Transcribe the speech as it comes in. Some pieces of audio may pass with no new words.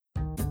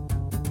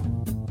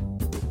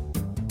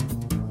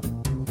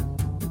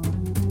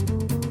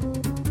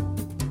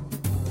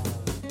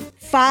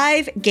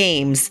5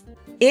 games.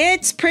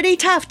 It's pretty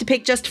tough to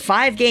pick just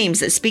 5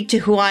 games that speak to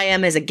who I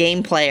am as a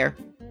game player.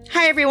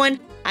 Hi everyone,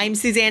 I'm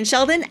Suzanne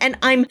Sheldon, and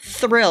I'm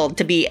thrilled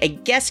to be a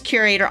guest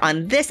curator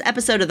on this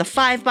episode of the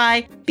 5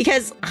 by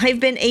because I've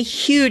been a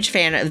huge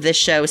fan of this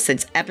show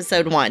since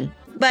episode 1.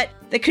 But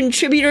the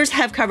contributors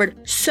have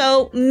covered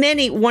so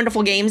many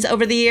wonderful games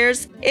over the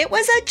years, it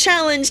was a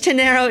challenge to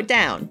narrow it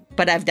down,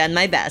 but I've done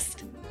my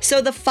best.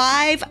 So the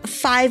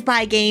 5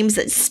 by games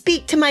that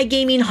speak to my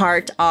gaming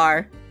heart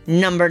are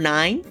number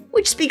 9,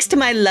 which speaks to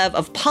my love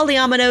of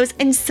polyominoes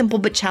and simple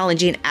but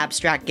challenging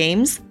abstract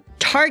games.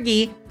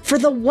 Targi, for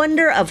the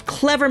wonder of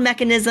clever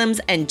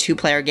mechanisms and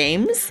 2-player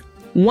games.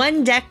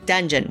 One Deck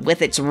Dungeon,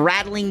 with its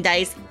rattling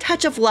dice,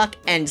 touch of luck,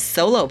 and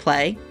solo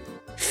play.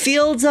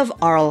 Fields of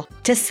Arle,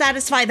 to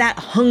satisfy that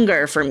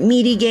hunger for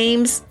meaty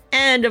games.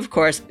 And of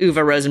course,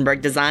 Uwe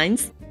Rosenberg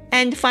designs.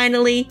 And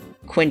finally,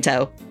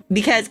 Quinto,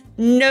 because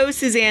no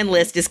Suzanne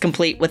list is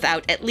complete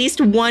without at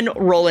least one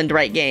roll and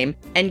write game,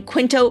 and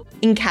Quinto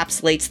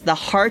encapsulates the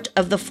heart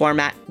of the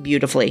format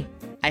beautifully.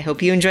 I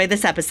hope you enjoy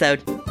this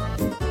episode.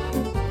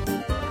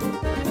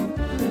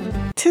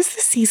 'Tis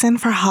the season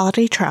for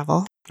holiday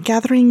travel,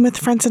 gathering with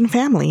friends and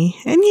family,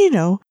 and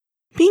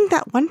being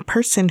that one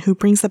person who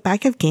brings a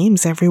bag of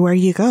games everywhere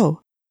you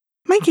go.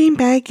 My game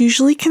bag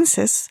usually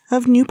consists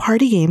of new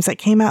party games that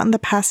came out in the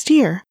past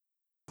year,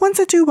 ones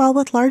that do well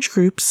with large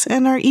groups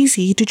and are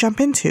easy to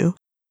jump into,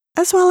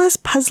 as well as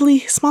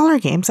puzzly, smaller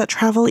games that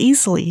travel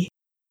easily.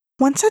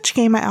 One such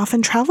game I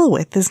often travel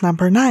with is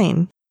number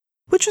 9,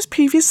 which was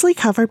previously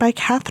covered by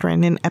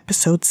Catherine in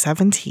episode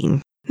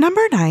 17.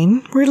 Number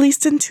 9,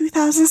 released in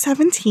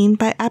 2017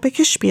 by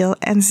Abacus Spiel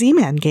and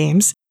Z-Man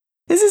Games,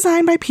 is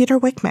designed by Peter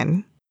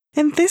Wickman.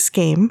 In this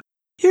game,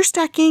 you're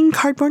stacking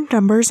cardboard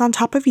numbers on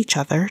top of each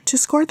other to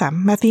score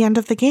them at the end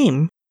of the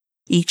game.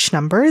 Each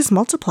number is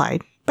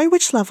multiplied by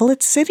which level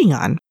it's sitting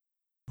on.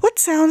 What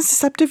sounds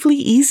deceptively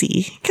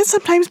easy can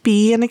sometimes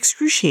be an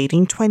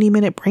excruciating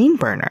 20-minute brain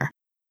burner,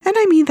 and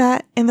I mean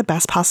that in the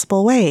best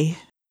possible way.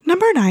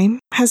 Number 9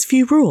 has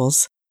few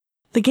rules.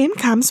 The game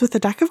comes with a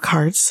deck of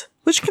cards,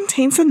 which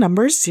contains the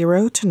numbers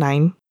 0 to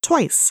 9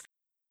 twice.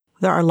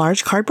 There are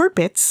large cardboard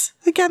bits,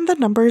 again the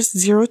numbers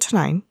 0 to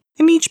 9,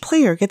 and each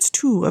player gets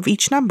 2 of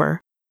each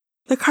number.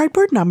 The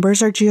cardboard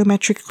numbers are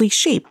geometrically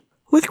shaped,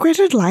 with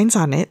gridded lines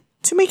on it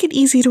to make it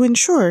easy to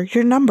ensure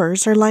your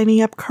numbers are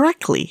lining up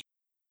correctly.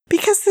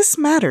 Because this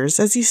matters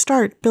as you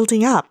start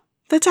building up,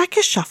 the deck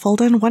is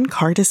shuffled and one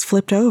card is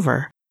flipped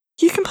over.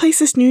 You can place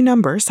this new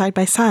number side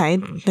by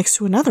side next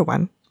to another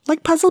one,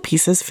 like puzzle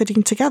pieces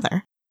fitting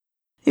together.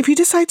 If you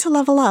decide to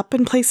level up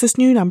and place this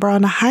new number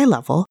on a high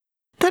level,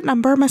 that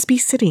number must be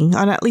sitting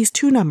on at least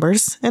 2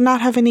 numbers and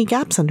not have any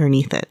gaps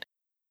underneath it.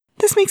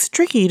 This makes it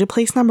tricky to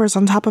place numbers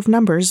on top of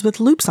numbers with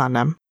loops on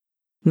them.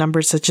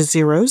 Numbers such as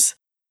 0s,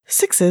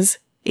 6s,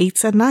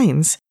 8s, and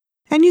 9s,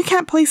 and you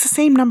can't place the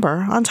same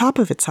number on top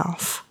of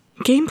itself.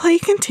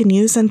 Gameplay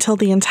continues until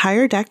the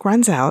entire deck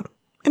runs out,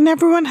 and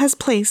everyone has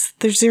placed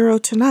their 0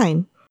 to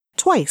 9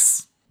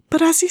 twice.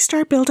 But as you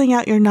start building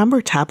out your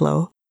number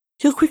tableau,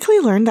 you'll quickly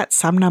learn that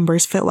some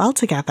numbers fit well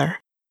together,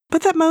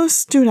 but that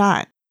most do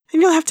not,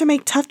 and you'll have to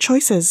make tough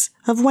choices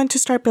of when to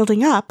start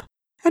building up,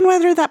 and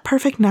whether that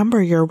perfect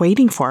number you're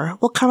waiting for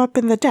will come up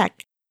in the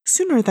deck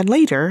sooner than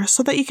later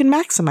so that you can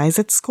maximize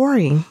its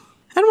scoring.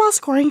 And while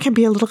scoring can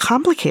be a little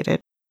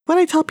complicated, what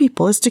I tell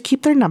people is to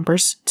keep their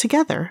numbers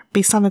together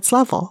based on its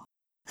level,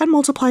 and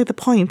multiply the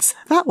points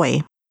that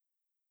way.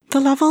 The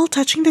level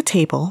touching the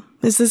table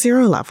is the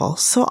 0 level,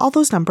 so all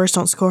those numbers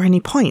don't score any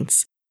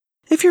points.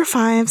 If your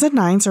 5s and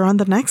 9s are on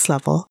the next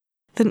level,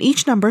 then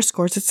each number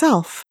scores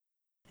itself.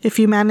 If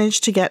you manage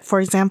to get,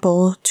 for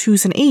example,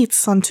 2s and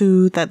 8s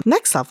onto that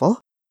next level,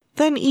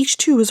 then each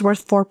 2 is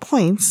worth 4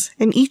 points,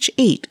 and each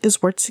 8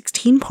 is worth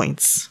 16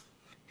 points.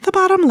 The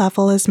bottom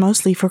level is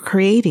mostly for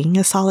creating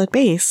a solid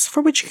base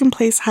for which you can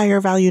place higher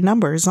value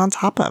numbers on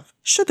top of,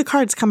 should the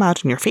cards come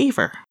out in your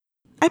favor.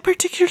 I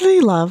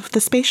particularly love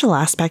the spatial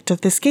aspect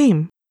of this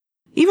game,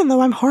 even though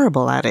I'm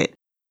horrible at it.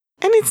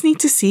 And it's neat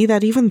to see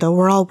that even though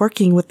we're all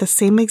working with the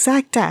same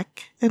exact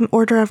deck and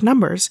order of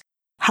numbers,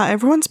 how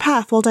everyone's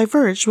path will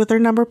diverge with their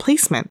number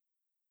placement.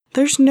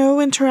 There's no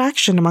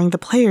interaction among the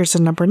players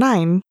in number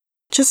 9,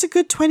 just a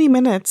good 20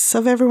 minutes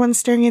of everyone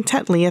staring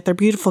intently at their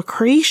beautiful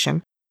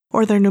creation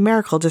or their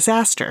numerical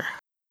disaster.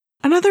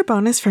 Another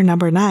bonus for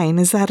number 9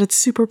 is that it's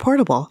super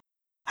portable.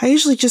 I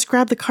usually just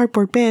grab the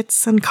cardboard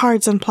bits and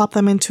cards and plop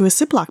them into a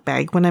Ziploc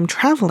bag when I'm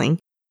traveling,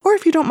 or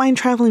if you don't mind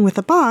traveling with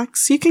a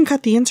box, you can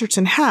cut the inserts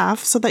in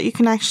half so that you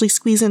can actually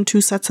squeeze in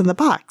 2 sets in the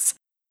box.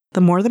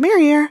 The more the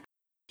merrier.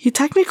 You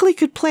technically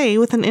could play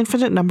with an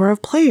infinite number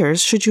of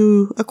players should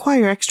you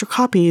acquire extra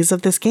copies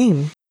of this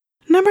game.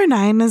 Number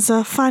 9 is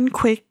a fun,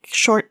 quick,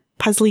 short,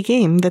 puzzly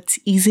game that's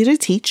easy to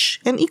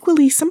teach and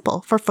equally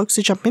simple for folks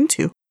to jump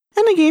into,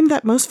 and a game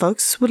that most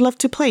folks would love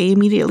to play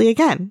immediately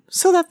again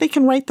so that they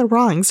can right the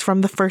wrongs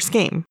from the first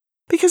game,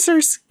 because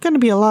there's going to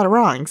be a lot of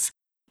wrongs.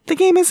 The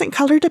game isn't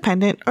color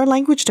dependent or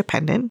language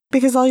dependent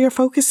because all you're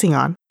focusing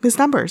on is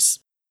numbers.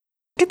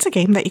 It's a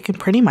game that you can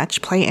pretty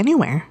much play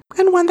anywhere,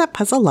 and one that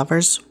puzzle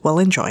lovers will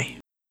enjoy.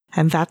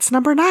 And that's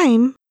number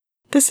 9.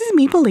 This is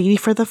Meeple Lady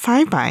for the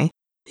 5x.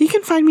 You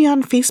can find me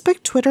on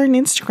Facebook, Twitter, and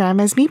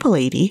Instagram as Meeple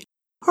Lady,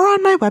 or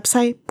on my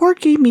website,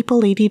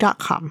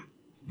 boardgamemeeplelady.com.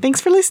 Thanks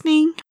for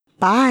listening.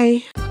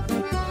 Bye!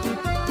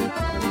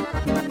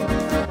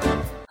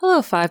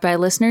 Hello 5x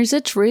listeners,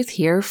 it's Ruth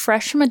here,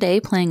 fresh from a day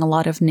playing a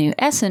lot of new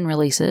Essen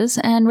releases,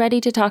 and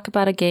ready to talk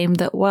about a game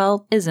that,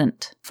 well,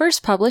 isn't.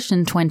 First published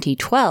in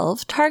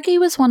 2012, Targi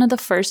was one of the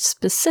first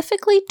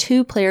specifically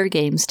 2-player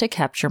games to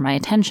capture my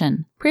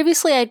attention.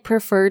 Previously, I'd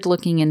preferred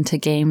looking into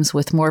games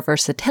with more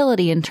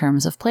versatility in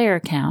terms of player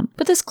count,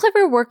 but this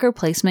clever worker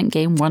placement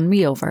game won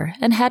me over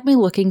and had me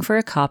looking for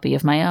a copy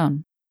of my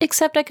own.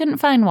 Except I couldn't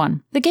find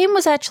one. The game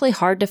was actually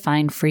hard to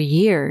find for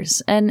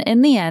years, and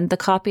in the end, the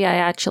copy I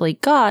actually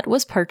got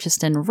was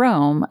purchased in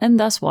Rome and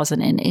thus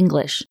wasn't in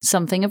English,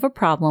 something of a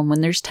problem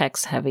when there's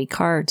text-heavy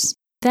cards.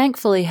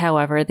 Thankfully,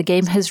 however, the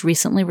game has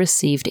recently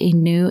received a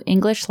new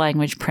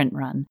English-language print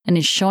run and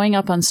is showing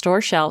up on store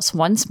shelves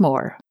once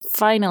more,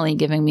 finally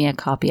giving me a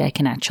copy I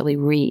can actually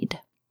read.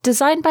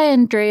 Designed by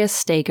Andreas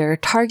Steger,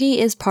 Targi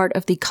is part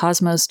of the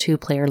Cosmos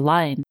 2-player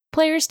line.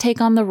 Players take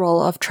on the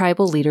role of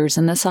tribal leaders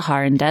in the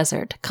Saharan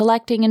desert,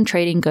 collecting and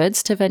trading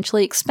goods to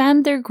eventually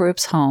expand their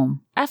group's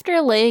home.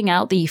 After laying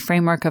out the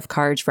framework of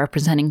cards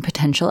representing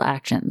potential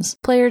actions,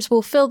 players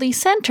will fill the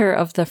center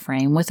of the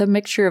frame with a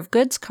mixture of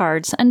goods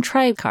cards and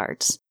tribe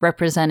cards,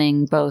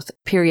 representing both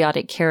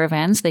periodic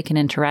caravans they can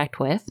interact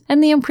with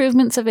and the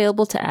improvements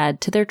available to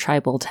add to their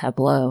tribal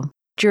tableau.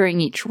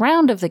 During each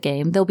round of the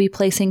game, they'll be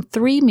placing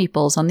 3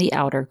 meeples on the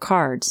outer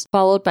cards,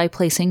 followed by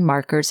placing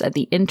markers at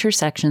the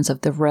intersections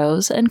of the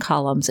rows and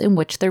columns in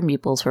which their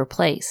meeples were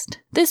placed.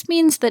 This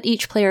means that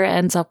each player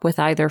ends up with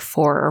either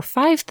 4 or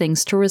 5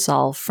 things to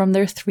resolve from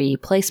their 3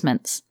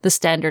 placements, the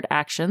standard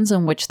actions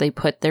in which they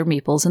put their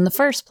meeples in the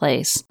first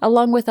place,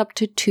 along with up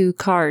to 2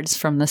 cards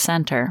from the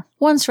center.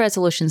 Once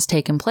resolution's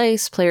taken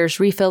place, players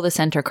refill the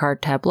center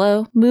card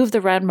tableau, move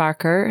the round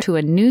marker to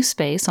a new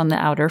space on the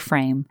outer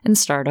frame, and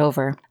start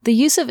over. The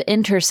use of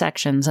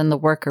intersections in the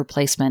worker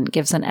placement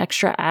gives an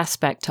extra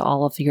aspect to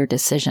all of your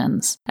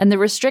decisions, and the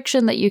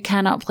restriction that you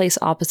cannot place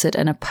opposite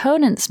an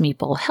opponent's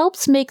meeple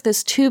helps make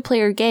this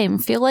 2-player game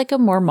feel like a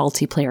more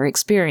multiplayer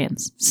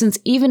experience, since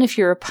even if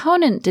your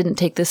opponent didn't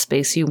take the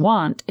space you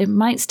want, it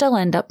might still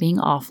end up being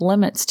off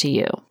limits to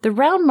you. The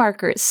round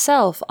marker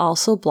itself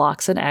also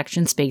blocks an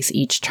action space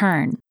each turn.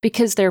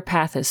 Because their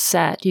path is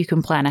set, you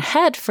can plan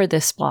ahead for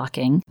this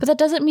blocking, but that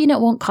doesn't mean it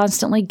won't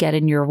constantly get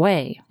in your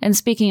way. And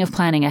speaking of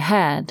planning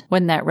ahead,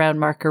 when that round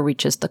marker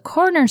reaches the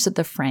corners of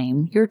the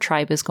frame, your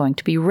tribe is going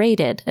to be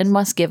raided and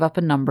must give up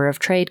a number of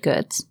trade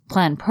goods.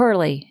 Plan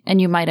poorly,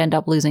 and you might end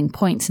up losing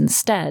points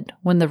instead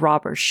when the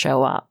robbers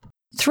show up.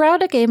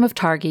 Throughout a game of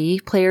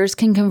Targi, players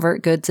can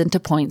convert goods into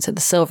points at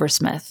the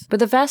silversmith, but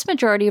the vast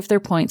majority of their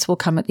points will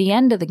come at the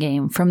end of the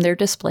game from their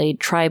displayed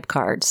tribe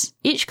cards.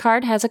 Each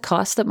card has a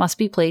cost that must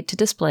be played to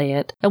display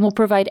it, and will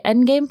provide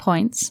endgame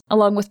points,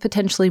 along with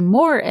potentially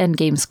more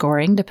endgame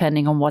scoring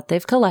depending on what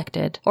they've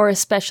collected, or a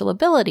special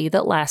ability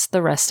that lasts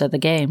the rest of the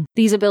game.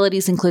 These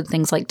abilities include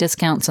things like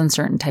discounts on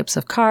certain types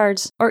of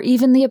cards, or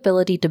even the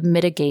ability to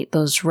mitigate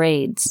those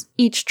raids.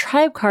 Each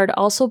tribe card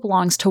also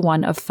belongs to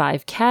one of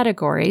 5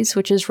 categories,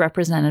 which is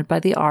represented by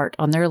the art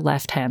on their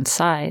left-hand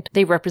side.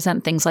 They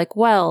represent things like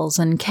wells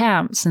and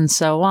camps and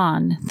so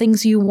on,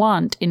 things you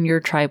want in your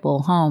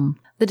tribal home.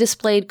 The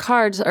displayed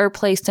cards are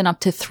placed in up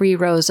to 3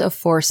 rows of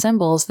 4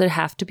 symbols that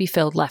have to be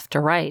filled left to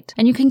right,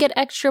 and you can get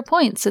extra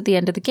points at the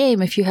end of the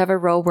game if you have a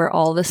row where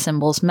all the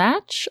symbols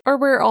match, or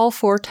where all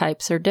 4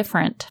 types are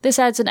different. This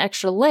adds an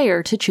extra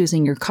layer to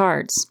choosing your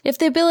cards. If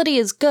the ability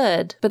is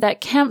good, but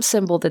that camp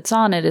symbol that's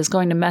on it is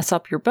going to mess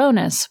up your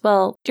bonus,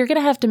 well, you're going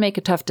to have to make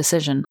a tough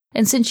decision.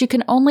 And since you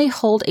can only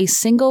hold a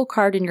single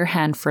card in your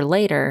hand for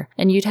later,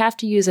 and you'd have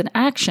to use an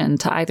action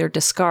to either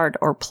discard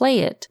or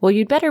play it, well,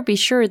 you'd better be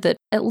sure that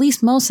at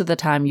least most of the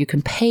time you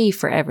can pay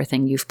for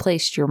everything you've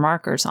placed your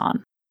markers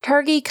on.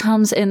 Targi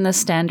comes in the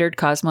standard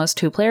Cosmos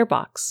 2-player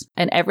box,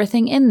 and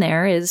everything in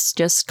there is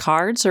just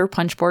cards or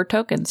punchboard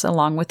tokens,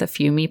 along with a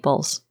few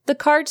meeples. The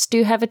cards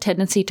do have a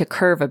tendency to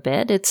curve a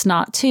bit, it's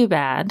not too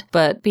bad,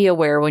 but be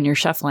aware when you're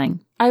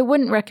shuffling. I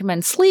wouldn't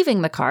recommend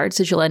sleeving the cards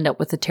as you'll end up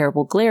with a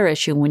terrible glare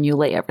issue when you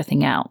lay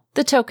everything out.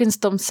 The tokens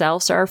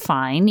themselves are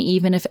fine,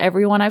 even if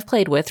everyone I've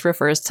played with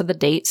refers to the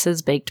dates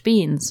as baked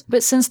beans.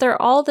 But since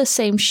they're all the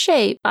same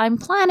shape, I'm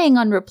planning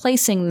on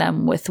replacing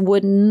them with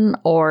wooden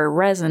or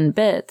resin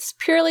bits,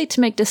 purely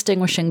to make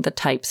distinguishing the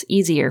types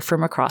easier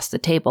from across the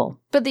table.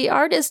 But the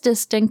art is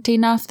distinct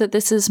enough that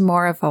this is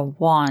more of a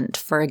want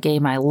for a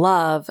game I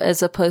love,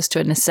 as opposed to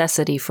a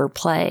necessity for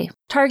play.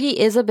 Targi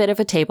is a bit of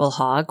a table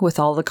hog with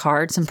all the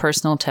cards and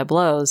personal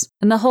tableaus,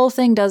 and the whole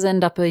thing does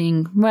end up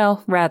being,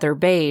 well, rather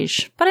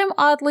beige, but I'm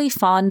oddly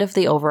fond of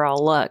the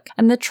overall look.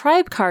 And the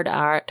tribe card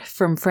art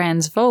from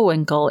Franz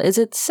Vohwinkel is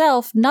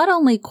itself not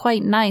only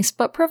quite nice,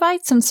 but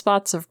provides some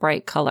spots of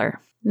bright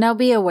color. Now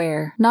be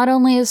aware, not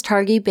only is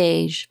Targi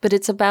beige, but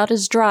it's about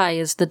as dry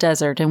as the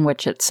desert in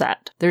which it's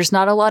set. There's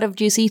not a lot of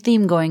juicy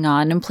theme going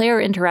on, and player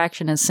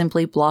interaction is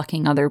simply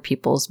blocking other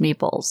people's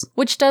meeples,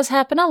 which does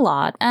happen a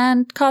lot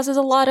and causes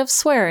a lot of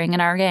swearing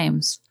in our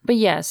games. But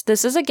yes,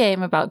 this is a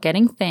game about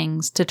getting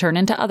things to turn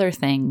into other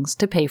things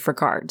to pay for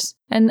cards.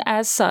 And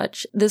as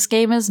such, this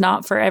game is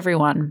not for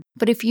everyone.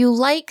 But if you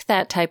like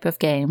that type of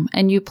game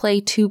and you play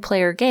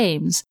 2-player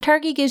games,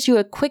 Targi gives you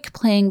a quick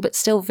playing but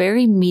still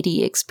very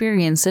meaty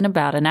experience in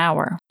about an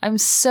hour. I'm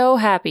so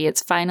happy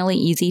it's finally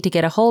easy to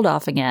get a hold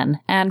of again,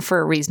 and for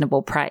a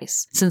reasonable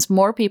price, since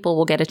more people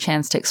will get a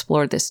chance to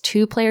explore this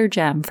 2-player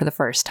gem for the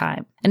first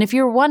time. And if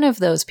you're one of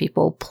those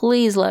people,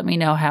 please let me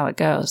know how it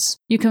goes.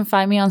 You can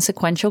find me on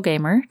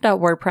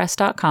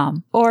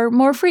sequentialgamer.wordpress.com, or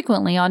more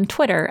frequently on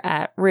Twitter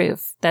at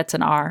Roof. That's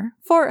an R,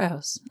 4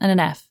 O's, and an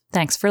F.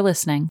 Thanks for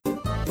listening.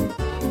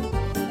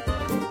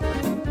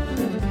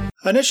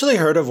 I initially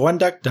heard of One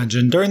Deck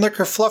Dungeon during the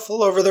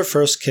kerfluffle over their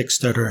first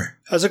Kickstarter,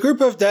 as a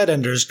group of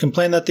dead-enders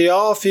complained that the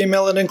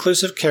all-female and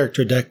inclusive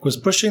character deck was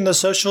pushing the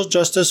social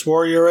justice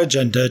warrior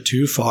agenda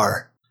too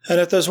far. And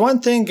if there's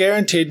one thing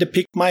guaranteed to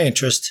pique my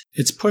interest,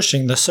 it's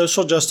pushing the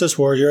social justice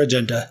warrior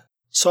agenda.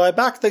 So I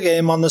backed the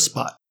game on the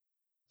spot.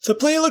 The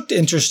play looked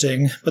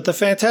interesting, but the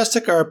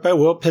fantastic art by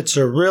Will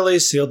Pitzer really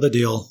sealed the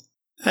deal.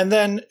 And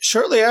then,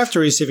 shortly after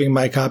receiving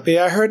my copy,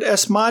 I heard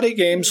Asmodee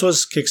Games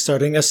was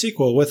kickstarting a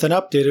sequel with an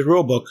updated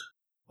rulebook.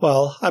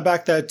 Well, I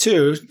backed that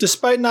too,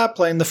 despite not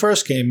playing the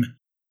first game.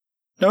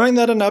 Knowing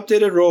that an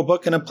updated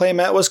rulebook and a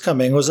playmat was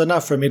coming was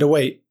enough for me to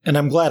wait, and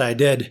I'm glad I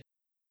did.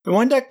 In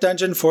One Deck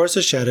Dungeon Forest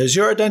of Shadows,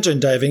 you are dungeon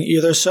diving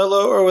either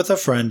solo or with a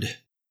friend.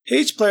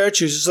 Each player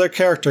chooses their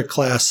character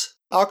class: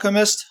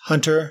 Alchemist,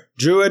 Hunter,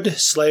 Druid,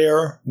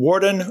 Slayer,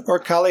 Warden, or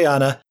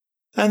Kaliana,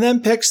 and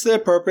then picks the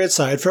appropriate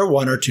side for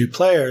 1 or 2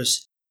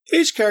 players.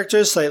 Each character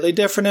is slightly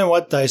different in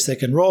what dice they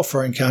can roll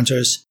for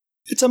encounters.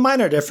 It's a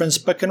minor difference,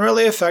 but can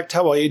really affect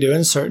how well you do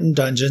in certain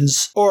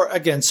dungeons or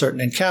against certain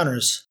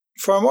encounters.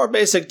 For a more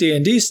basic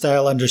D&D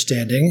style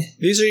understanding,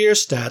 these are your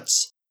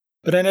stats.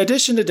 But in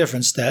addition to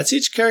different stats,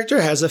 each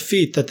character has a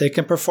feat that they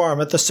can perform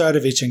at the start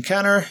of each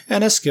encounter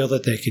and a skill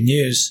that they can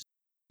use.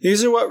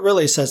 These are what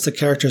really sets the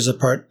characters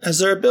apart, as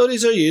their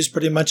abilities are used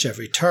pretty much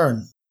every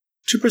turn.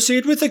 To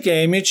proceed with the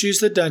game, you choose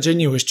the dungeon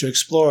you wish to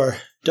explore.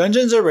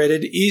 Dungeons are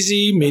rated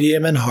easy,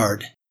 medium, and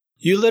hard.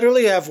 You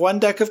literally have one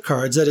deck of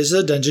cards that is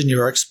the dungeon you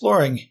are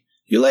exploring.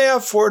 You lay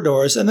out 4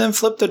 doors and then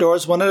flip the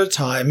doors one at a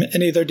time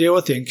and either deal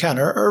with the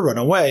encounter or run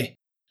away.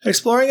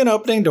 Exploring and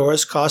opening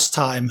doors costs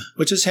time,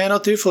 which is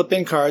handled through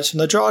flipping cards from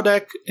the draw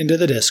deck into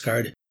the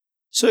discard.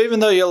 So even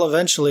though you'll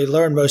eventually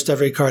learn most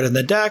every card in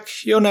the deck,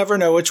 you'll never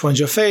know which ones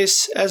you'll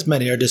face, as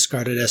many are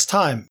discarded as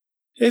time.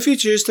 If you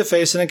choose to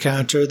face an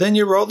encounter, then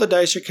you roll the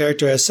dice your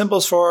character has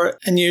symbols for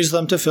and use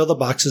them to fill the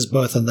boxes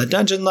both on the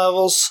dungeon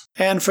levels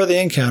and for the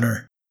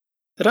encounter.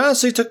 It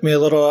honestly took me a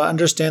little to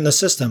understand the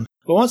system,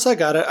 but once I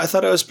got it, I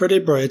thought it was pretty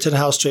brilliant in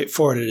how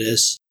straightforward it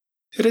is.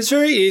 It is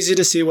very easy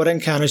to see what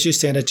encounters you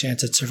stand a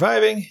chance at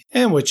surviving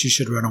and which you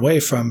should run away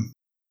from.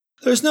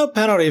 There's no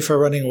penalty for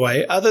running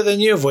away other than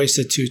you have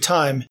wasted 2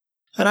 time,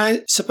 and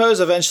I suppose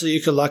eventually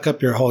you could lock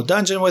up your whole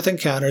dungeon with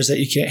encounters that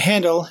you can't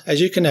handle, as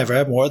you can never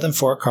have more than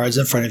 4 cards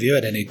in front of you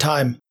at any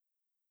time.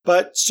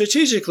 But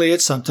strategically,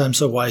 it's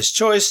sometimes a wise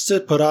choice to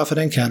put off an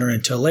encounter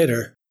until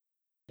later.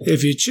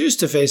 If you choose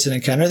to face an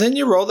encounter, then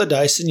you roll the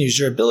dice and use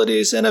your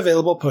abilities and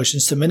available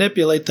potions to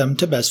manipulate them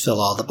to best fill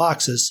all the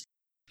boxes.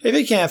 If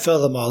you can't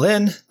fill them all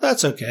in,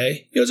 that's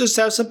okay. You'll just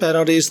have some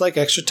penalties like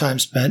extra time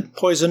spent,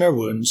 poison, or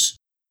wounds.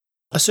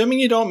 Assuming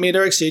you don't meet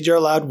or exceed your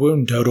allowed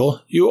wound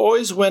total, you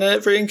always win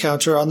every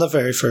encounter on the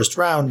very first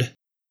round.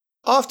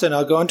 Often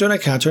I'll go into an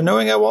encounter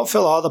knowing I won't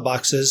fill all the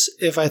boxes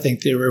if I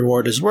think the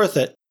reward is worth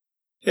it.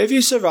 If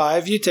you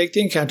survive, you take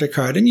the encounter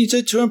card and use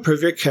it to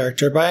improve your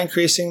character by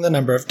increasing the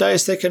number of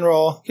dice they can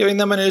roll, giving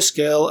them a new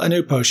skill, a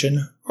new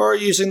potion, or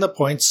using the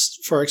points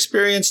for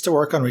experience to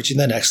work on reaching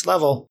the next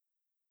level.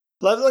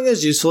 Leveling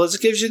is useful as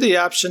it gives you the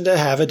option to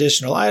have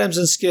additional items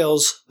and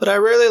skills, but I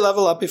rarely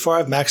level up before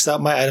I've maxed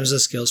out my items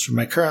and skills from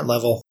my current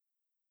level.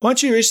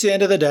 Once you reach the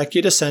end of the deck,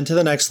 you descend to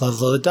the next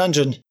level of the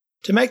dungeon.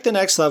 To make the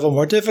next level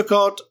more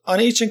difficult,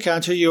 on each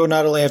encounter you will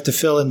not only have to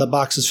fill in the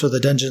boxes for the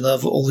dungeon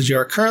level you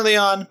are currently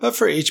on, but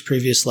for each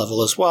previous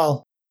level as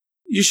well.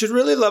 You should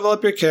really level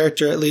up your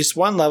character at least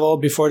 1 level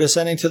before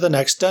descending to the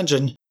next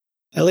dungeon.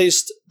 At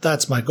least,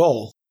 that's my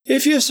goal.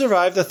 If you have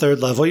survived the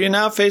 3rd level, you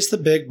now face the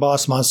big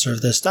boss monster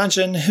of this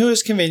dungeon, who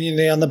is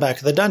conveniently on the back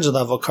of the dungeon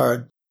level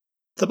card.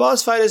 The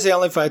boss fight is the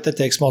only fight that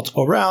takes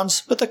multiple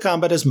rounds, but the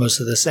combat is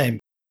mostly the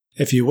same.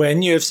 If you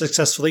win, you have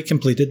successfully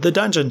completed the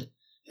dungeon.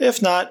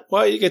 If not,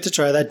 well, you get to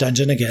try that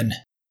dungeon again.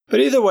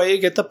 But either way,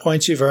 you get the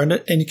points you've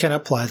earned and you can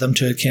apply them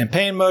to a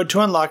campaign mode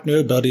to unlock new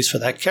abilities for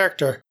that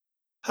character.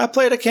 I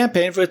played a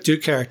campaign with 2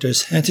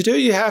 characters, and to do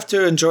you have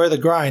to enjoy the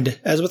grind,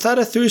 as without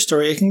a through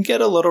story it can get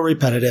a little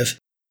repetitive.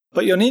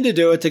 But you'll need to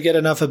do it to get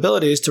enough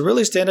abilities to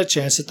really stand a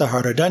chance at the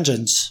harder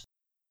dungeons.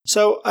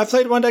 So, I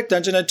played One Deck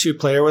Dungeon at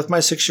 2-player with my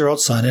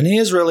 6-year-old son, and he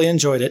has really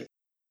enjoyed it.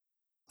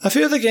 I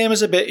feel the game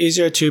is a bit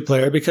easier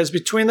 2-player because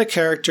between the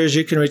characters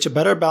you can reach a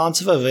better balance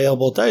of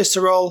available dice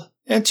to roll,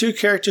 and 2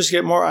 characters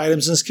get more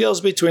items and skills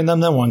between them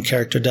than 1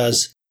 character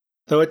does.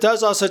 Though it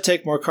does also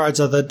take more cards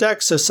out of the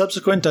deck, so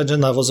subsequent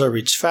dungeon levels are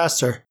reached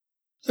faster.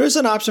 There is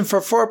an option for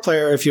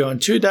 4-player if you own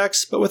 2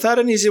 decks, but without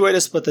an easy way to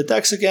split the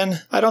decks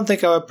again, I don't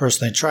think I would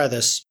personally try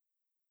this.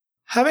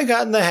 Having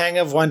gotten the hang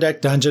of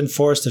 1-deck dungeon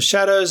Forest of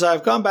Shadows,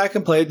 I've gone back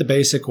and played the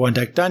basic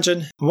 1-deck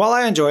dungeon, and while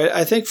I enjoy it,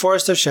 I think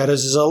Forest of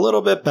Shadows is a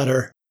little bit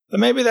better, but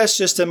maybe that's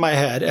just in my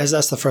head, as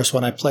that's the first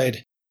one I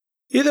played.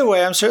 Either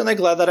way, I'm certainly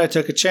glad that I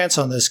took a chance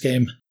on this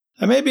game.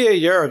 I may be a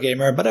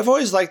Eurogamer, but I've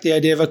always liked the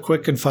idea of a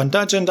quick and fun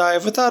dungeon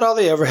dive without all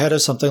the overhead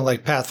of something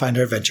like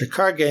Pathfinder Adventure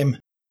card game,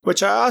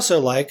 which I also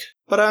like,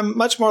 but I'm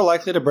much more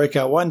likely to break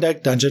out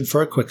 1-deck dungeon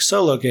for a quick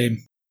solo game.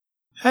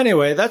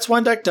 Anyway, that's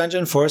 1-deck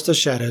dungeon Forest of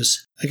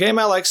Shadows, a game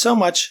I like so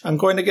much I'm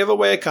going to give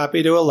away a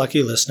copy to a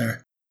lucky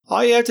listener.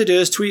 All you have to do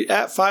is tweet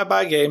at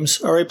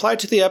 5bygames or reply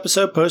to the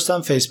episode post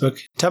on Facebook.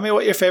 Tell me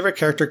what your favorite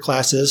character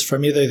class is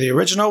from either the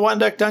original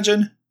 1-deck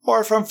dungeon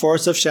or from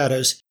Forest of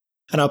Shadows,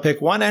 and I'll pick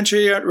one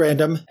entry at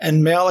random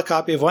and mail a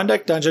copy of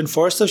 1-deck dungeon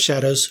Forest of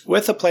Shadows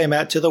with a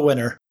playmat to the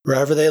winner,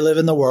 wherever they live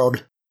in the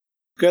world.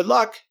 Good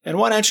luck, and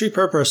 1 entry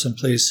per person,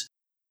 please.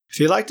 If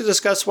you'd like to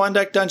discuss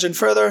 1-deck dungeon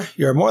further,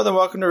 you're more than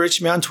welcome to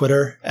reach me on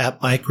Twitter at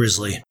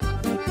MikeGrizzly.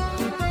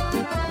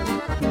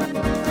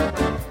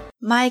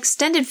 My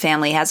extended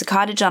family has a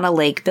cottage on a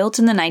lake built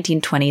in the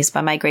 1920s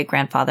by my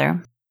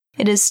great-grandfather.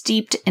 It is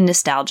steeped in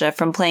nostalgia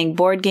from playing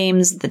board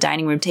games at the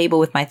dining room table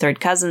with my third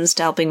cousins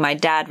to helping my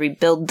dad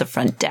rebuild the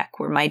front deck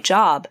where my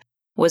job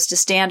was to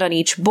stand on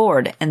each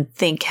board and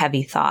think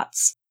heavy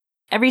thoughts.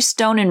 Every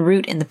stone and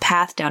root in the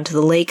path down to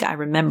the lake I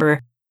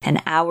remember,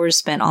 and hours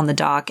spent on the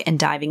dock and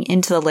diving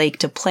into the lake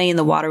to play in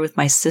the water with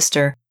my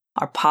sister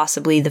are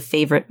possibly the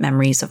favorite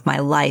memories of my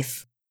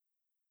life.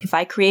 If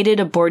I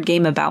created a board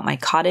game about my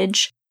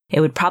cottage, it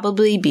would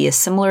probably be a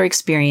similar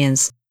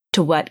experience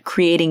to what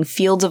creating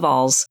Fields of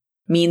Alls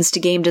means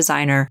to game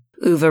designer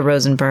Uwe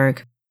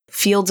Rosenberg.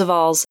 Fields of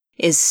Alls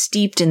is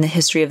steeped in the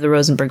history of the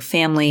Rosenberg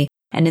family,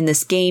 and in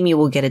this game you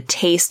will get a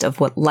taste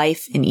of what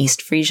life in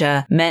East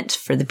Frisia meant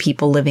for the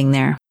people living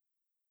there.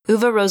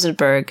 Uwe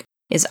Rosenberg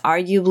is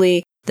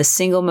arguably the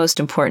single most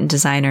important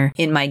designer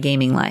in my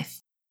gaming life.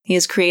 He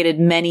has created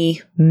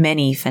many,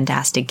 many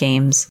fantastic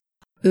games.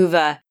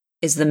 Uwe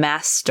is the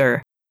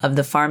master of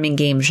the farming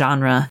game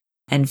genre,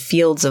 and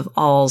Fields of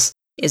Alls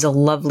is a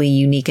lovely,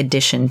 unique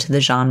addition to the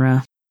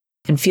genre.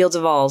 In Fields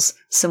of Alls,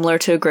 similar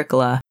to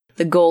Agricola,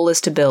 the goal is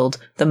to build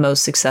the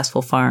most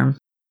successful farm.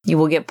 You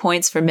will get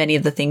points for many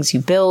of the things you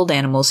build,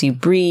 animals you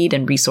breed,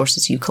 and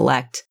resources you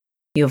collect.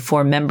 You have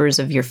 4 members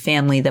of your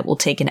family that will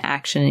take an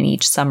action in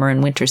each summer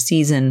and winter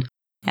season.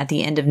 At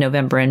the end of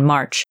November and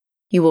March,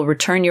 you will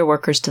return your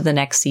workers to the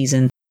next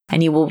season,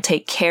 and you will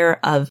take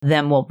care of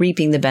them while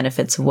reaping the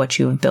benefits of what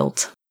you have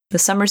built. The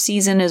summer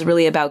season is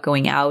really about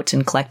going out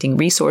and collecting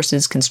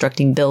resources,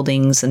 constructing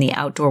buildings, and the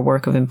outdoor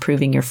work of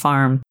improving your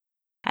farm.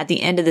 At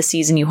the end of the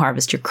season, you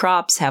harvest your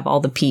crops, have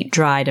all the peat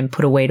dried and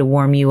put away to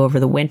warm you over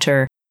the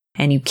winter,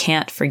 and you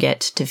can't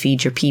forget to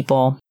feed your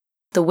people.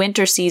 The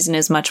winter season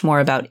is much more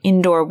about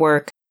indoor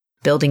work,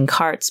 building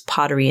carts,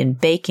 pottery, and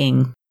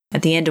baking.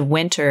 At the end of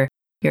winter,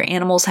 your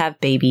animals have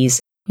babies,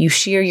 you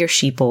shear your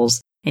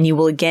sheeples, and you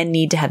will again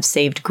need to have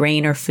saved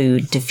grain or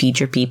food to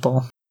feed your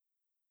people.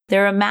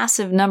 There are a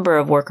massive number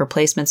of worker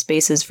placement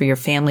spaces for your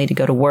family to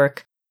go to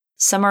work.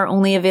 Some are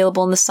only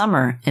available in the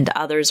summer, and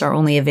others are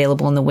only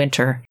available in the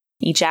winter.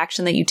 Each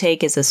action that you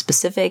take is a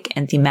specific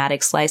and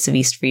thematic slice of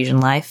East Frisian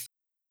life.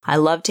 I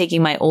love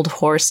taking my old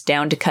horse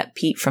down to cut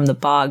peat from the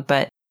bog,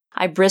 but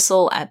I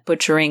bristle at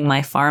butchering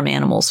my farm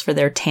animals for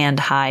their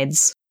tanned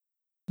hides.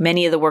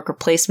 Many of the worker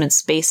placement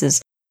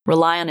spaces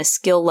rely on a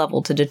skill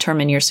level to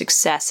determine your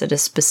success at a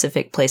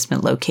specific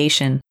placement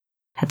location.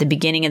 At the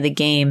beginning of the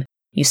game,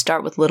 you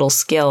start with little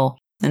skill,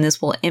 and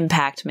this will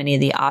impact many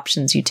of the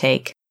options you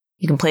take.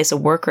 You can place a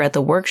worker at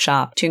the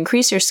workshop to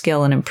increase your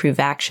skill and improve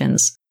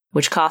actions,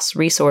 which costs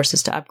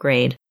resources to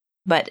upgrade.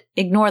 But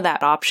ignore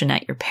that option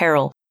at your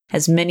peril,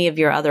 as many of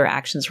your other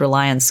actions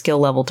rely on skill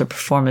level to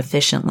perform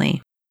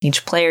efficiently.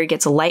 Each player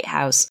gets a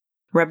lighthouse,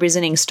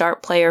 representing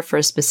start player for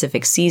a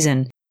specific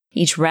season.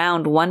 Each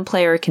round, one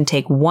player can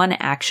take one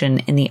action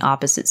in the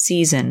opposite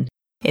season.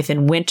 If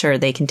in winter,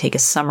 they can take a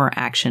summer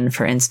action,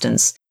 for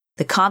instance.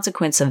 The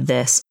consequence of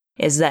this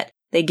is that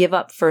they give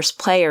up first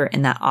player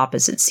in that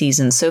opposite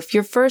season. So if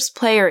you're first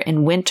player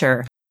in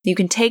winter, you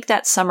can take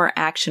that summer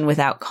action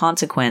without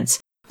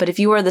consequence. But if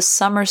you are the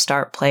summer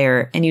start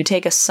player and you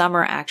take a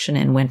summer action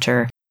in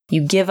winter,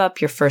 you give up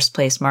your first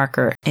place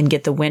marker and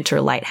get the winter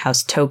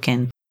lighthouse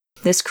token.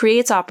 This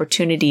creates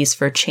opportunities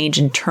for a change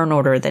in turn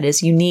order that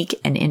is unique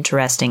and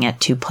interesting at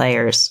 2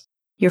 players.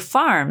 Your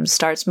farm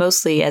starts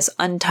mostly as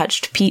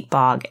untouched peat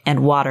bog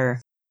and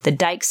water. The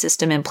dike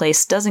system in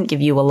place doesn't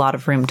give you a lot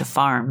of room to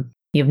farm.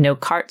 You have no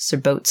carts or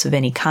boats of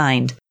any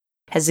kind.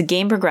 As the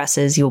game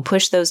progresses, you will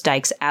push those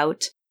dikes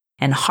out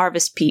and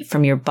harvest peat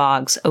from your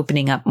bogs,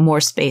 opening up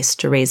more space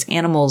to raise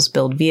animals,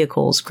 build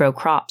vehicles, grow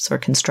crops, or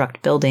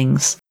construct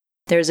buildings.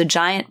 There's a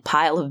giant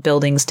pile of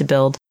buildings to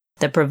build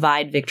that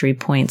provide victory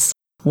points,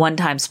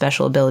 one-time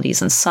special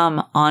abilities, and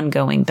some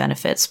ongoing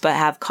benefits, but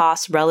have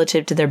costs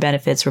relative to their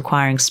benefits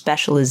requiring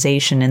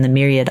specialization in the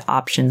myriad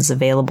options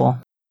available.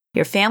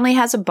 Your family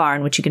has a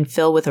barn which you can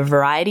fill with a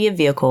variety of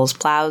vehicles,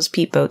 plows,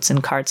 peat boats,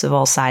 and carts of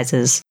all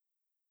sizes.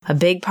 A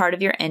big part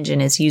of your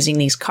engine is using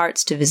these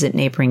carts to visit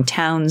neighboring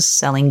towns,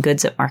 selling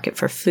goods at market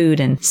for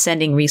food, and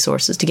sending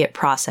resources to get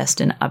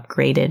processed and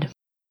upgraded.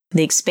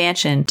 The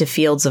expansion to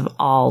Fields of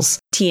Alls,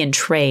 Tea and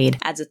Trade,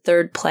 adds a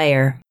third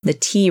player, the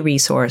tea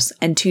resource,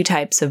 and 2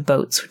 types of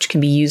boats which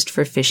can be used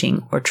for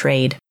fishing or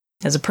trade.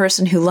 As a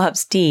person who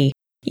loves tea,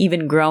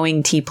 even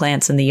growing tea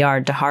plants in the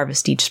yard to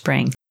harvest each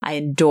spring, I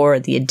adore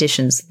the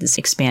additions that this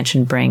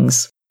expansion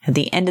brings. At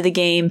the end of the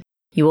game,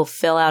 you will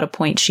fill out a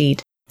point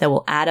sheet that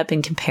will add up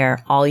and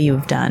compare all you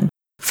have done.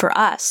 For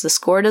us, the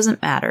score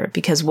doesn't matter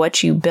because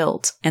what you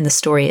built and the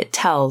story it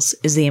tells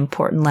is the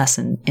important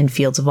lesson in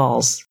Fields of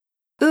Alls.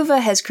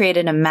 Uva has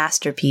created a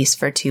masterpiece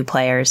for 2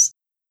 players,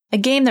 a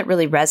game that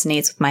really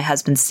resonates with my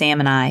husband Sam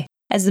and I,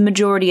 as the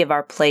majority of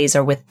our plays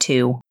are with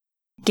 2.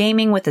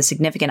 Gaming with a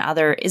significant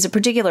other is a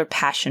particular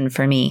passion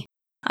for me.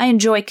 I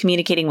enjoy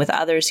communicating with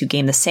others who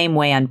game the same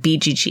way on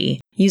BGG,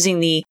 using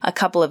the A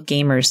Couple of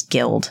Gamers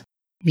Guild.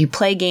 If you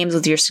play games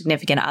with your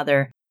significant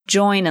other,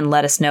 join and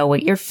let us know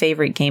what your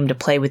favorite game to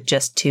play with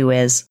just 2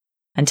 is.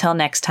 Until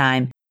next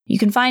time, you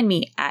can find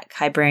me at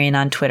Kybrarian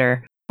on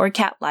Twitter or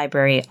Cat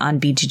Library on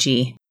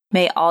BGG.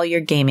 May all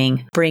your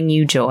gaming bring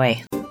you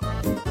joy.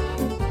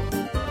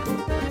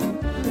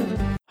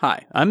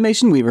 Hi, I'm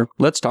Mason Weaver.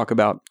 Let's talk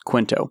about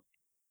Quinto.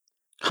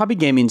 Hobby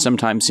gaming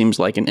sometimes seems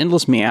like an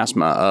endless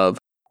miasma of,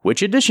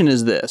 which edition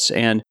is this?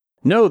 And,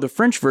 no, the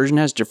French version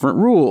has different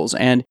rules.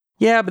 And,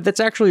 yeah, but that's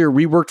actually a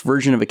reworked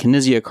version of a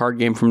Kinesia card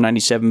game from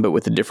 '97 but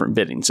with a different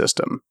bidding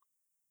system.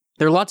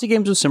 There are lots of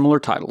games with similar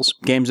titles,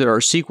 games that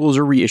are sequels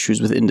or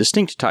reissues with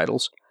indistinct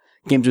titles,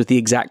 games with the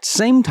exact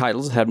same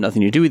titles that have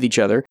nothing to do with each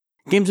other,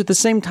 games with the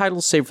same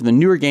titles save for the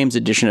newer game's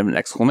addition of an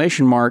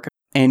exclamation mark,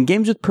 and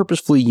games with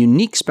purposefully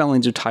unique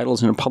spellings of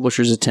titles in a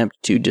publisher's attempt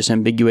to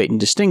disambiguate and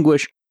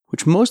distinguish,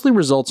 which mostly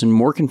results in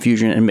more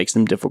confusion and makes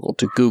them difficult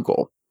to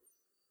Google.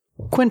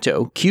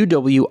 Quinto,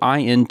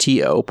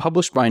 Quinto,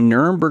 published by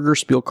Nuremberger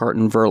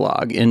Spielkarten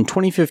Verlag in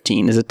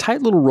 2015, is a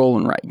tight little roll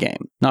and write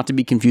game, not to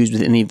be confused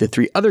with any of the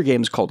 3 other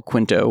games called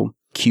Quinto,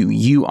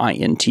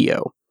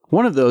 Quinto.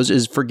 One of those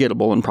is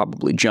forgettable and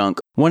probably junk,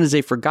 one is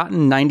a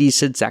forgotten 90s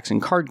Sid Saxon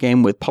card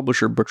game with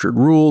publisher-butchered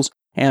rules,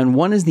 and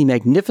one is the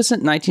magnificent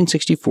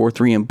 1964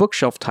 3M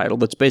bookshelf title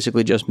that's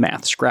basically just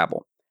math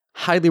Scrabble.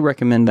 Highly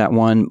recommend that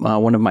one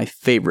of my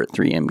favorite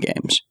 3M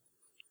games.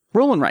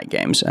 Roll and write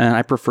games, and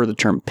I prefer the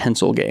term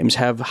pencil games,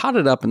 have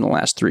hotted up in the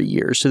last 3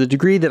 years to the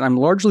degree that I'm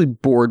largely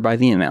bored by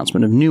the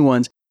announcement of new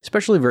ones,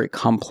 especially very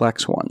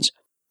complex ones.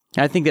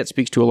 I think that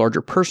speaks to a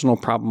larger personal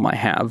problem I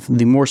have.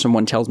 The more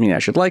someone tells me I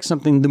should like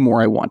something, the more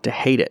I want to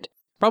hate it.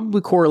 Probably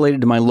correlated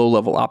to my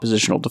low-level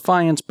oppositional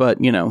defiance, but,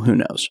 who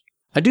knows.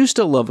 I do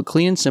still love a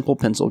clean and simple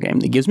pencil game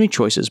that gives me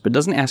choices but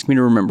doesn't ask me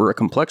to remember a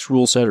complex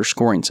rule set or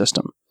scoring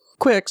system.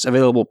 Quicks,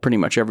 available pretty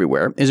much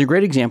everywhere, is a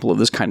great example of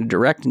this kind of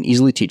direct and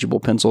easily teachable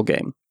pencil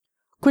game.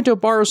 Quinto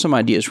borrows some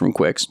ideas from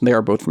Quicks, they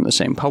are both from the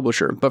same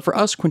publisher, but for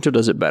us Quinto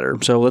does it better,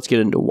 so let's get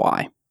into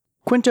why.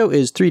 Quinto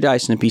is 3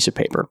 dice and a piece of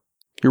paper.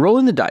 You're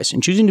rolling the dice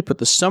and choosing to put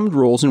the summed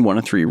rolls in one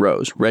of 3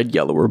 rows, red,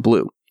 yellow, or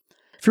blue.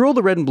 If you roll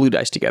the red and blue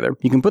dice together,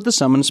 you can put the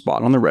sum in a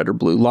spot on the red or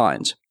blue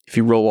lines. If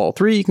you roll all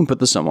 3, you can put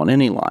the sum on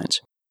any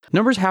lines.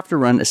 Numbers have to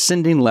run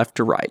ascending left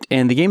to right,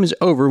 and the game is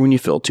over when you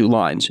fill 2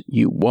 lines.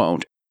 You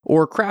won't.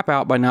 Or crap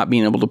out by not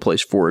being able to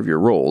place 4 of your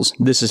rolls.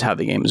 This is how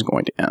the game is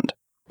going to end.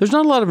 There's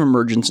not a lot of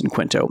emergence in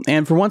Quinto,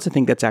 and for once I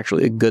think that's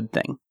actually a good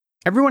thing.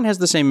 Everyone has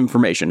the same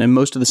information and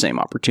most of the same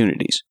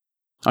opportunities.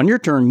 On your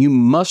turn, you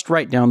must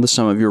write down the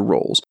sum of your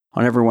rolls.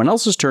 On everyone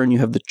else's turn, you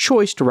have the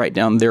choice to write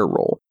down their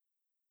roll.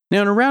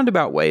 Now, in a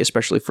roundabout way,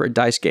 especially for a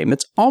dice game,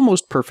 it's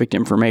almost perfect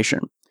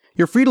information.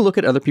 You're free to look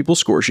at other people's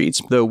score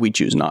sheets, though we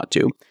choose not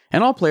to,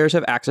 and all players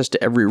have access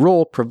to every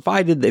roll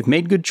provided they've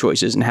made good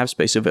choices and have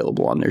space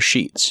available on their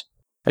sheets.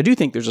 I do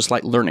think there's a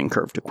slight learning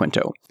curve to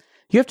Quinto.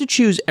 You have to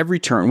choose every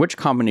turn which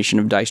combination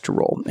of dice to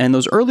roll, and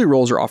those early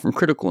rolls are often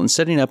critical in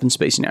setting up and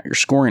spacing out your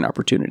scoring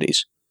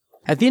opportunities.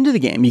 At the end of the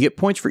game, you get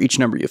points for each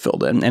number you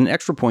filled in, and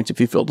extra points if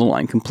you filled the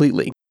line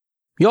completely.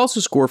 You also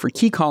score for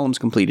key columns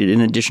completed in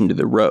addition to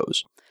the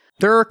rows.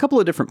 There are a couple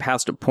of different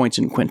paths to points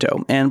in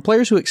Quinto, and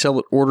players who excel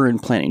at order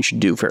and planning should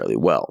do fairly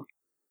well.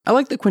 I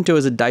like that Quinto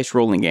is a dice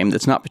rolling game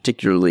that's not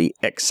particularly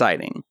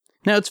exciting.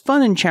 Now, it's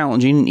fun and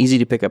challenging and easy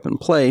to pick up and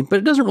play, but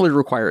it doesn't really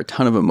require a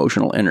ton of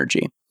emotional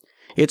energy.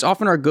 It's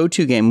often our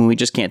go-to game when we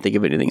just can't think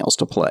of anything else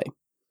to play.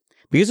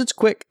 Because it's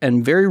quick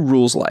and very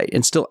rules-light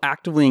and still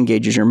actively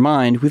engages your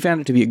mind, we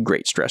found it to be a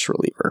great stress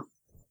reliever.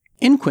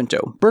 In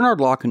Quinto, Bernard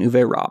Locke and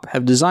Uwe Rapp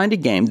have designed a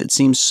game that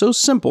seems so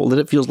simple that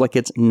it feels like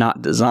it's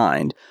not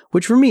designed,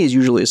 which for me is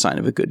usually a sign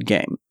of a good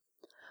game.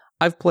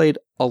 I've played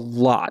a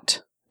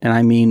lot, and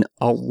I mean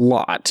a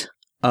lot,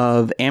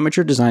 of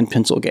amateur-designed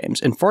pencil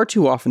games, and far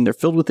too often they're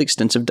filled with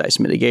extensive dice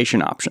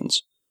mitigation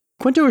options.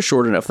 Quinto is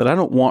short enough that I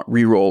don't want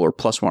reroll or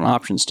 +1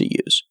 options to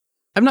use.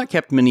 I've not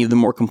kept many of the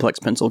more complex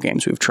pencil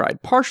games we've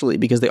tried, partially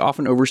because they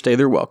often overstay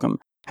their welcome,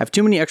 have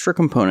too many extra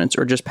components,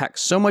 or just pack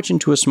so much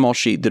into a small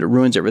sheet that it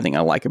ruins everything I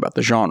like about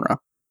the genre.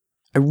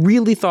 I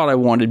really thought I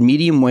wanted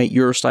medium-weight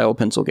Euro-style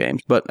pencil games,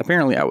 but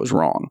apparently I was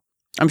wrong.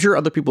 I'm sure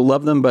other people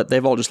love them, but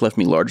they've all just left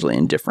me largely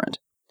indifferent.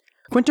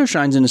 Quinto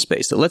shines in a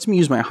space that lets me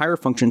use my higher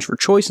functions for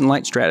choice and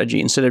light strategy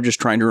instead of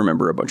just trying to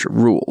remember a bunch of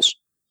rules.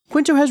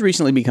 Quinto has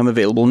recently become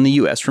available in the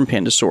US from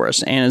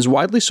Pandasaurus and is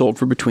widely sold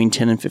for between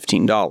 $10 and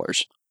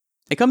 $15.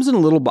 It comes in a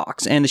little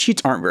box, and the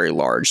sheets aren't very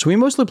large, so we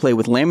mostly play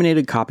with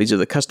laminated copies of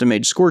the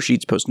custom-made score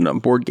sheets posted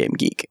on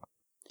BoardGameGeek.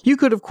 You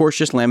could, of course,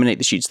 just laminate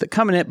the sheets that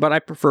come in it, but I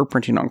prefer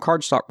printing on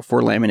cardstock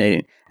before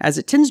laminating, as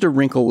it tends to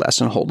wrinkle less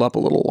and hold up a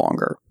little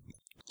longer.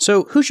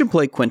 So, who should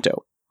play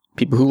Quinto?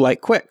 People who like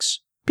quicks,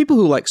 people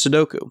who like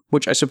Sudoku,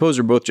 which I suppose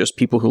are both just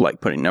people who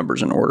like putting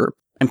numbers in order,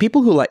 and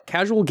people who like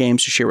casual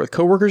games to share with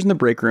coworkers in the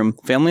break room,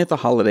 family at the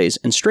holidays,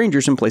 and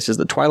strangers in places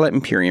that Twilight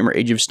Imperium or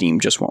Age of Steam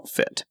just won't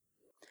fit.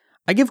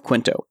 I give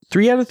Quinto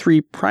 3 out of 3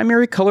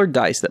 primary colored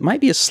dice that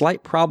might be a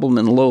slight problem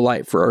in low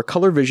light for our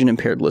color vision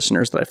impaired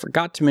listeners that I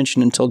forgot to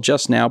mention until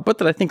just now, but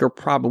that I think are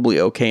probably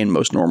okay in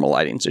most normal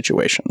lighting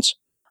situations.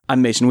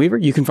 I'm Mason Weaver.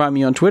 You can find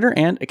me on Twitter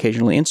and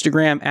occasionally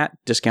Instagram at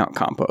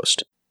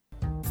DiscountCompost.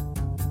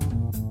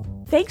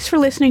 Thanks for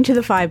listening to The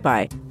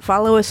 5by.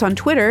 Follow us on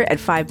Twitter at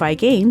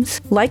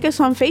 5bygames, like us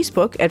on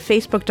Facebook at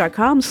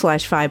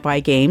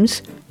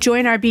facebook.com/5bygames,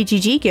 join our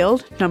BGG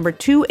Guild, number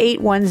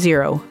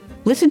 2810.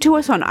 Listen to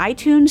us on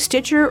iTunes,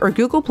 Stitcher, or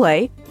Google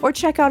Play, or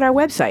check out our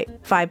website,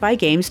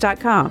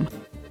 5bygames.com.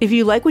 If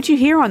you like what you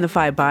hear on The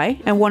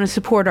 5by and want to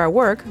support our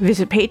work,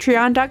 visit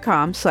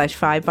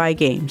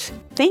patreon.com/5bygames.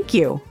 Thank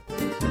you.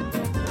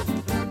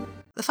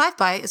 The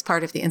 5by is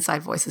part of the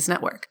Inside Voices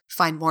Network.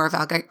 Find more of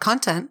our great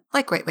content,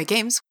 like Great Way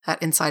Games, at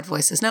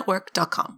InsideVoicesNetwork.com.